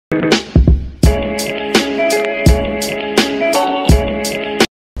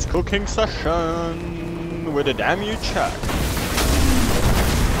cooking session with a damn you check.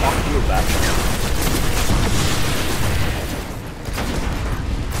 Fuck you, bitch.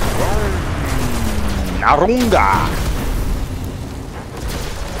 Narunga!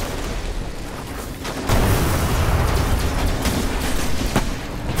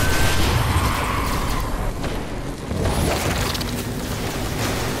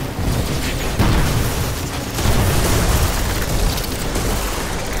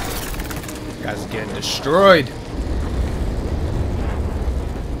 Guys are getting destroyed.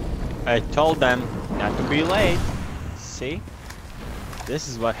 I told them not to be late. See? This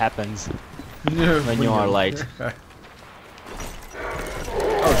is what happens when you are late. Oh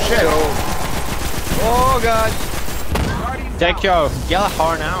shit! Oh god! Take your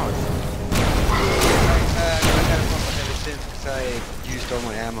Gjallarhorn out. I got a pump ever since because I used all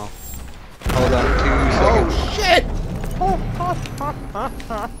my ammo. Hold on 2 seconds. Oh shit!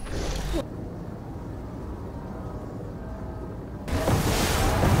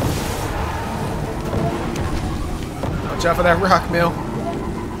 Watch out for that rock, Mill.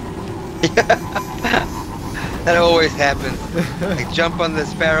 That always happens. Like jump on the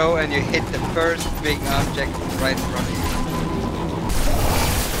sparrow and you hit the first big object right in front of you.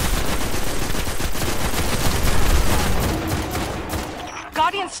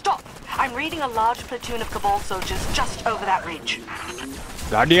 Guardian, stop! I'm reading a large platoon of Cabal soldiers just over that ridge.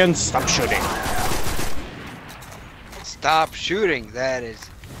 Guardian, stop shooting. Stop shooting. That is...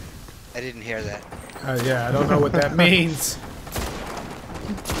 I didn't hear that. Yeah, I don't know what that means.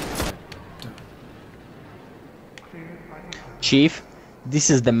 Chief, this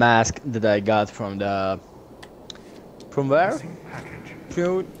is the mask that I got from the... From where?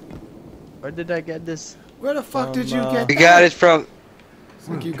 Where did I get this? Where the fuck did you get We that? got it from... It's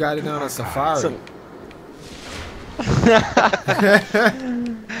like you got it on a safari.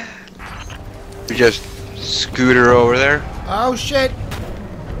 We just scooter over there. Oh shit!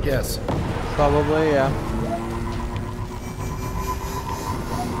 Yes. Probably, yeah.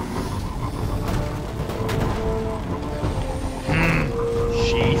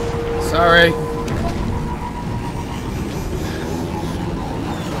 Chief. Sorry.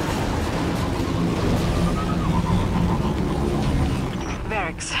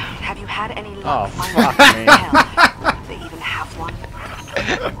 Varix, have you had any Oh, luck fuck finding me. hell? They even have one.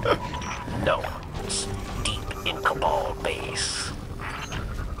 No, it's deep in Cabal base.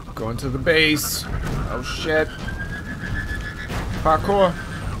 Going to the base. Oh shit. Parkour.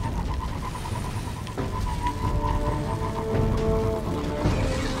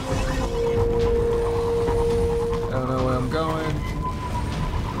 I don't know where I'm going.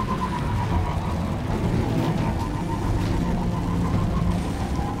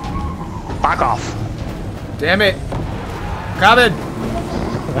 Fuck off. Damn it. Coming.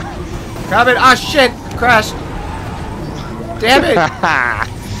 Coming. Ah shit. Crashed. Damn it.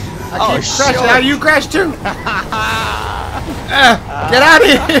 I keep crashing. How you crash too? Get out of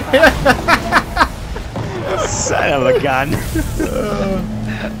here. Son of a gun.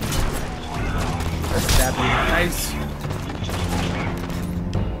 That'd be nice.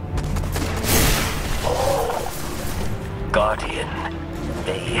 Guardian,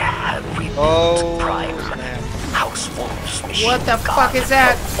 they have rebuilt Oh, Prime. snap. House Wolf's machine. What the gun fuck is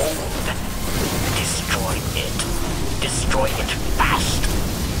that? from old. Destroy it. Destroy it fast.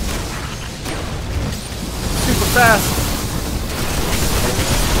 Super fast.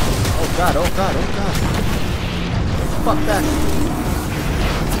 Oh god, oh god, oh god. Fuck that.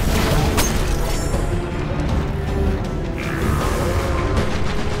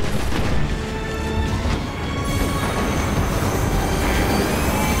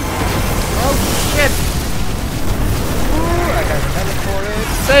 Oh shit. Ooh, I got teleported.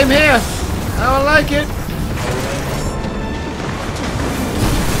 Same here. I don't like it.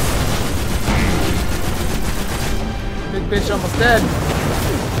 Big bitch almost dead.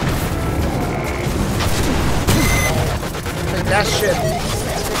 Take that shit.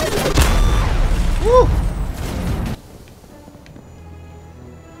 Woo!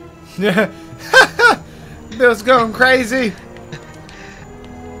 Bill's going crazy.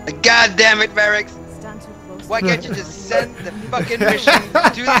 God damn it, Varix! Why can't you just send the fucking mission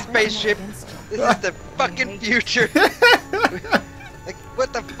to the spaceship? This is the fucking future. Like,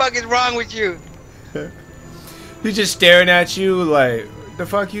 what the fuck is wrong with you? He's just staring at you like, the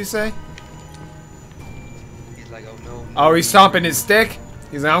fuck you say? He's like, oh no. Oh, he's stomping his stick?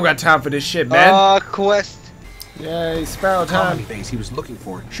 He's like, I don't got time for this shit, man. Quest. Yay, Sparrow time. Colony base he was looking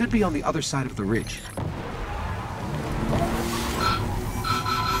for should be on the other side of the ridge.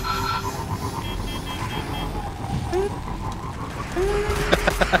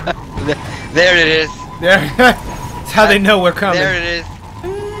 There it is. There. That's how they know we're coming. There it is.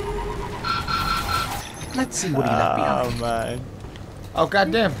 Let's see what he left behind. Oh man. Oh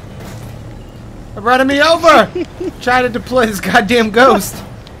goddamn! They're running me over. Trying to deploy this goddamn ghost.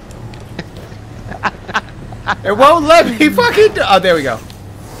 It won't let me fucking. Oh, there we go.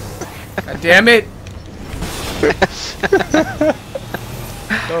 God damn it!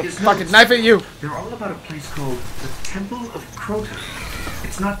 Go fucking knife at you. They're all about a place called the Temple of Crota.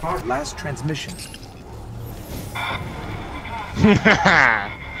 It's not far. Last transmission.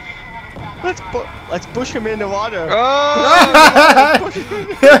 Let's push him in the water. Oh!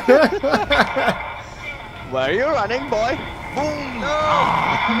 Where are you running, boy? Boom! No!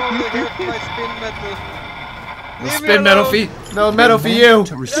 I'm over here with my spin metal. No spin metal for you. No metal for you.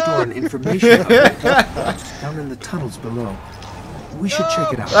 To restore an information update down in the tunnels below. We should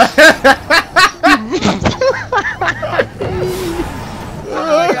check it out.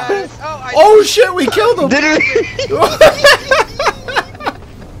 Oh my God! Oh shit! We killed him. Did we?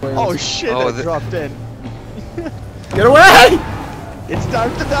 Oh shit! Oh, I dropped in. Get away! It's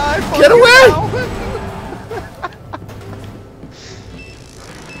time to die. Get away!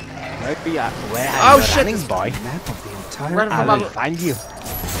 Where are you Oh, shit. running, boy? Map of the entire Right from I my- will find you.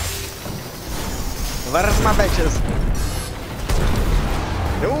 Where's my bitches?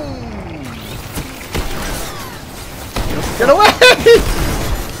 No. Get away!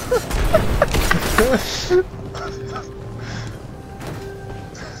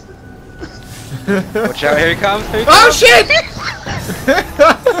 Watch out! Here he comes! Here he Oh comes. shit! We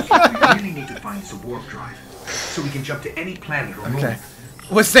really need to find some warp drive, so we can jump to any planet or Okay. moon.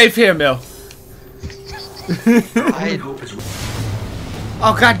 We're safe here, Mill. Our only hope is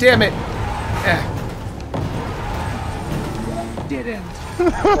Oh god damn it! Eh. dead end.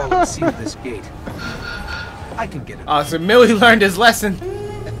 Well, let's seal this gate. I can get it. Oh, so Millie learned his lesson.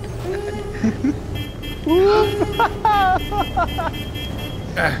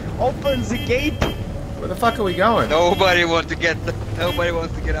 Open the gate. Where the fuck are we going? Nobody wants to get. Nobody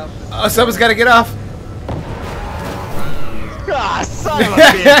wants to get out. Oh, someone's gotta get off. Ah, son of a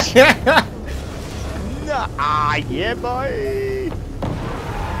bitch. Nah, yeah, boy.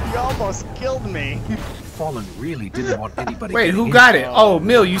 You almost killed me. Fallen really didn't want anybody. Wait, getting who in. got it? Oh,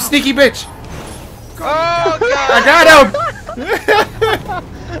 Mill, you sneaky bitch! Oh God! I got him!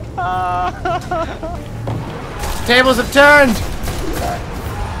 Tables have turned!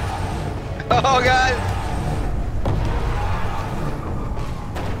 Oh God!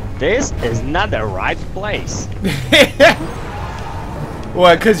 This is not the right place.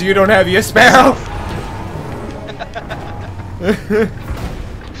 What, because you don't have your sparrow?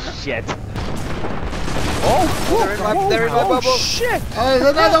 Shit. They're in my bubble. Shit. Oh,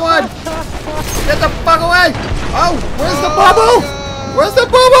 there's another one! Get the fuck away! Oh, where's the bubble? Where's the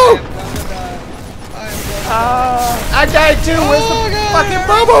bubble? I died too! Where's the fucking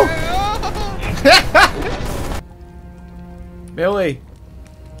bubble? Millie!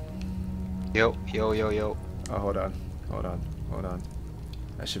 Yo. Oh, hold on.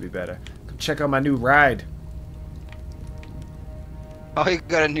 That should be better. Come check out my new ride. Oh, you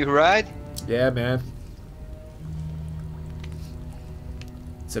got a new ride? Yeah, man.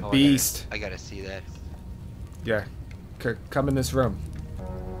 It's a Oh, beast. I gotta see that. Yeah. Come in this room.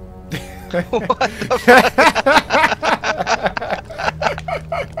 What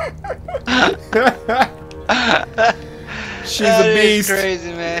the She's a beast.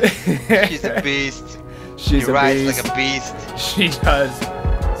 Crazy man. She's a beast. She's She a rides beast. like a beast. She does.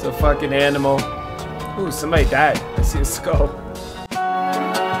 It's a fucking animal. Ooh, somebody died. I see a skull.